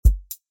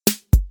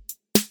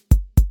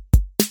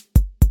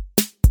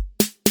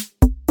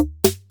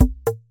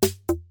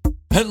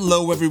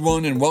Hello,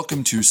 everyone, and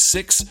welcome to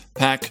Six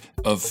Pack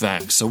of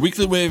Facts, a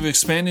weekly way of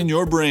expanding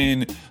your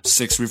brain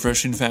 6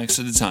 refreshing facts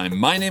at a time.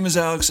 My name is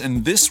Alex,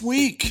 and this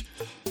week,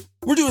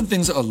 we're doing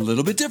things a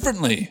little bit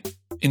differently.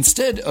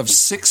 Instead of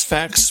 6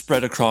 facts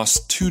spread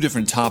across 2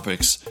 different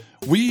topics,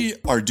 we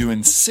are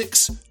doing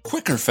 6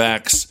 quicker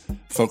facts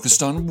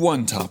focused on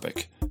one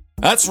topic.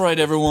 That's right,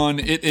 everyone,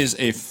 it is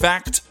a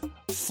fact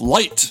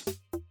flight.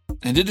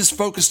 And it is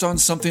focused on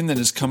something that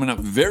is coming up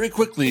very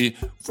quickly,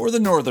 for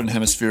the Northern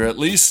Hemisphere at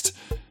least,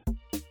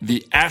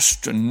 the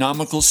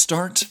astronomical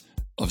start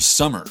of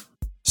summer.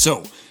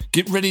 So,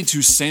 get ready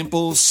to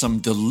sample some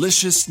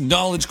delicious,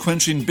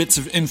 knowledge-quenching bits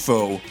of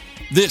info.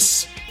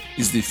 This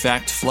is the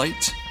fact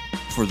flight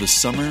for the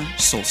summer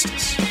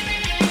solstice.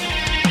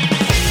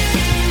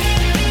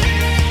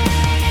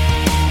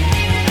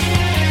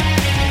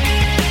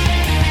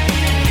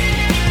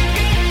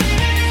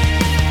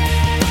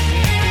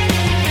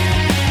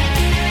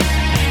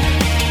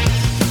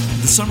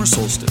 The summer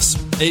solstice,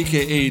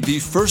 aka the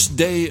first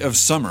day of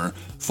summer,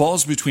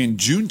 falls between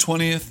June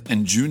 20th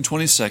and June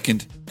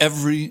 22nd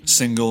every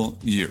single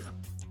year,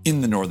 in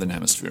the Northern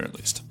Hemisphere at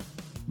least.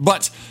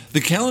 But the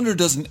calendar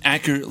doesn't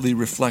accurately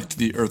reflect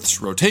the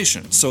Earth's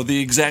rotation, so the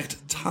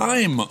exact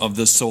time of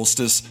the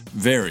solstice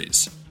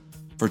varies.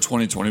 For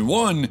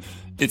 2021,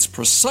 it's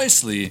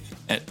precisely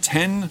at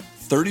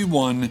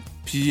 10:31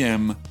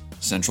 p.m.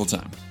 Central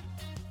Time.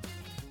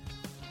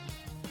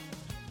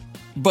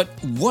 But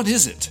what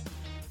is it?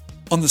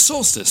 On the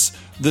solstice,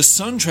 the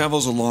sun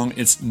travels along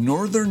its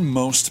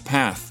northernmost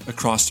path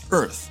across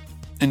Earth,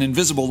 an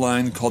invisible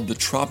line called the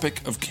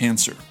Tropic of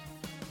Cancer.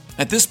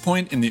 At this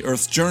point in the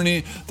Earth's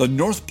journey, the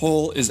North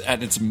Pole is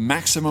at its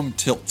maximum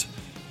tilt,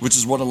 which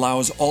is what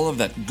allows all of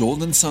that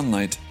golden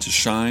sunlight to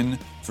shine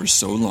for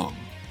so long.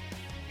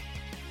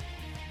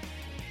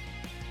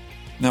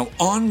 Now,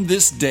 on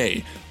this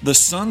day, the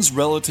sun's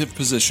relative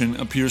position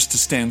appears to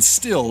stand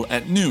still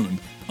at noon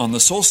on the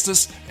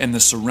solstice and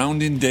the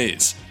surrounding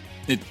days.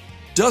 It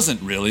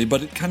doesn't really,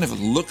 but it kind of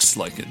looks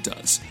like it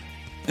does.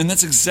 And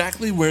that's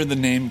exactly where the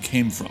name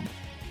came from.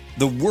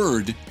 The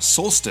word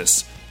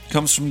solstice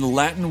comes from the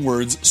Latin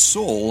words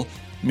sol,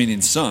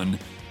 meaning sun,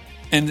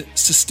 and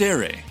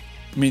sistere,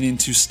 meaning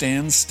to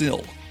stand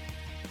still.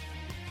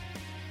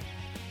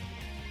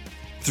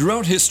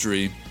 Throughout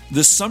history,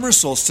 the summer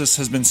solstice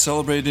has been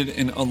celebrated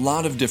in a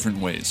lot of different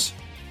ways.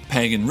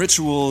 Pagan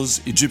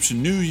rituals,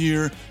 Egyptian New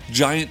Year,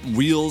 giant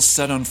wheels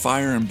set on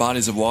fire in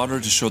bodies of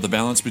water to show the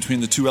balance between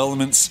the 2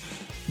 elements.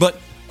 But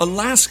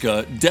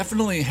Alaska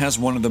definitely has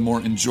one of the more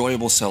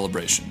enjoyable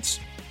celebrations.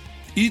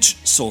 Each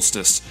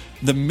solstice,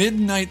 the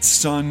Midnight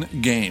Sun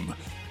Game,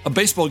 a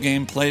baseball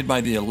game played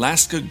by the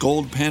Alaska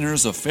Gold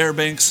Panners of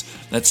Fairbanks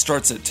that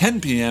starts at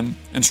 10 p.m.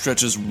 and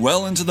stretches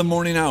well into the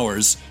morning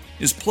hours,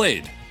 is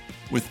played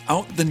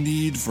without the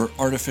need for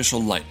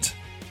artificial light.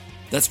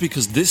 That's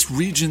because this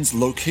region's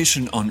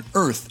location on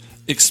Earth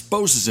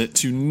exposes it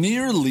to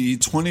nearly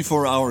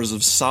 24 hours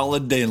of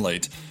solid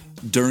daylight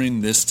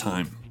during this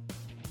time.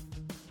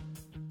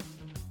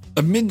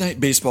 A midnight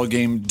baseball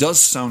game does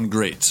sound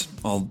great,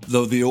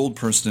 although the old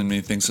person in me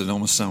thinks it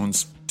almost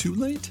sounds too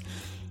late.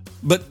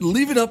 But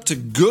leave it up to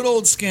good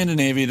old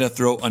Scandinavia to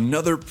throw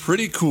another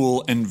pretty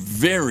cool and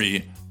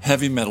very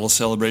heavy metal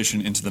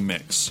celebration into the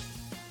mix.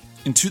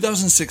 In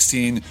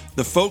 2016,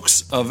 the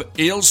folks of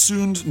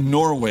Ålesund,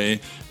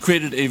 Norway,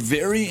 created a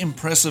very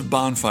impressive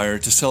bonfire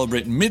to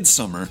celebrate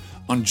midsummer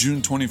on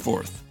June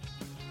 24th.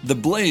 The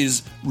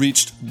blaze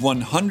reached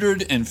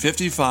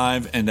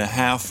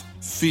 155.5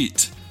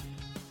 feet,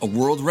 a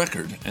world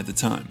record at the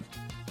time.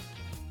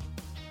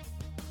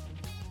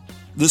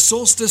 The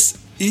solstice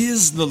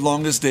is the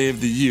longest day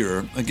of the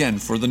year, again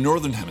for the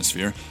Northern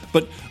Hemisphere,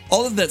 but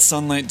all of that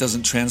sunlight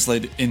doesn't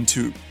translate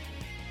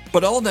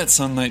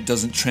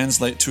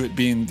to it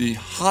being the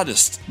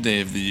hottest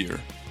day of the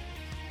year.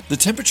 The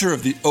temperature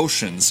of the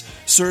oceans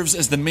serves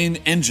as the main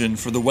engine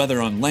for the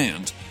weather on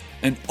land,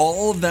 and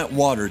all of that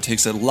water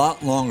takes a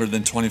lot longer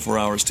than 24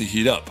 hours to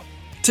heat up,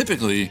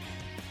 typically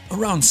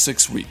around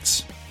 6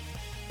 weeks.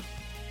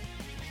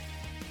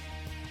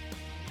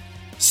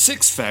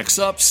 6 facts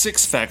up,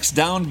 6 facts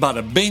down,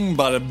 bada bing,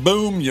 bada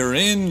boom, you're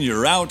in,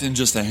 you're out in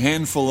just a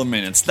handful of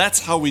minutes. That's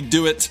how we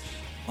do it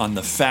on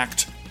the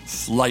Fact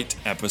Flight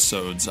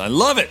episodes. I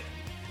love it,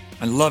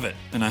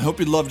 and I hope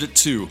you loved it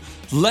too.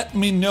 Let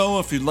me know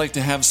if you'd like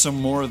to have some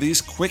more of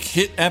these quick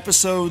hit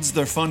episodes.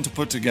 They're fun to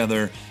put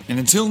together. And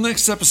until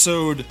next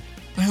episode,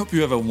 I hope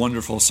you have a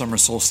wonderful summer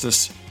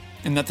solstice,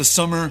 and that the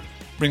summer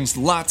brings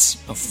lots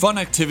of fun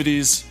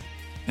activities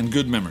and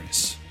good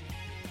memories.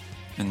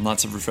 And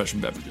lots of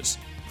refreshing beverages,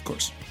 of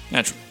course,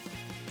 naturally.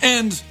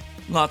 And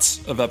lots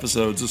of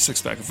episodes of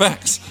 6 Pack of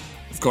Facts,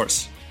 of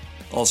course,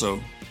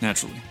 also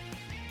naturally.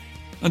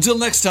 Until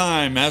next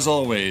time, as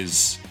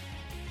always,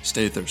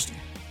 stay thirsty.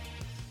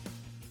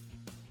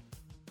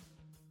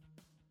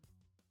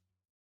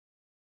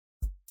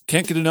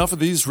 Can't get enough of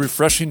these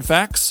refreshing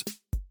facts?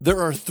 There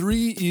are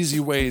 3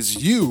 easy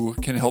ways you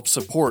can help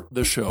support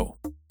the show.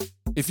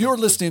 If you're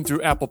listening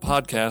through Apple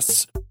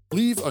Podcasts,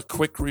 leave a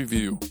quick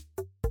review.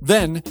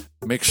 Then,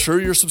 Make sure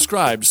you're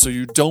subscribed so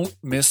you don't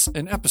miss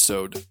an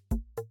episode.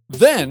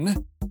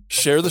 Then,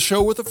 share the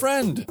show with a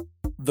friend.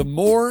 The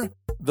more,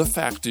 the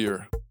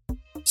factier.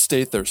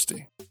 Stay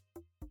thirsty.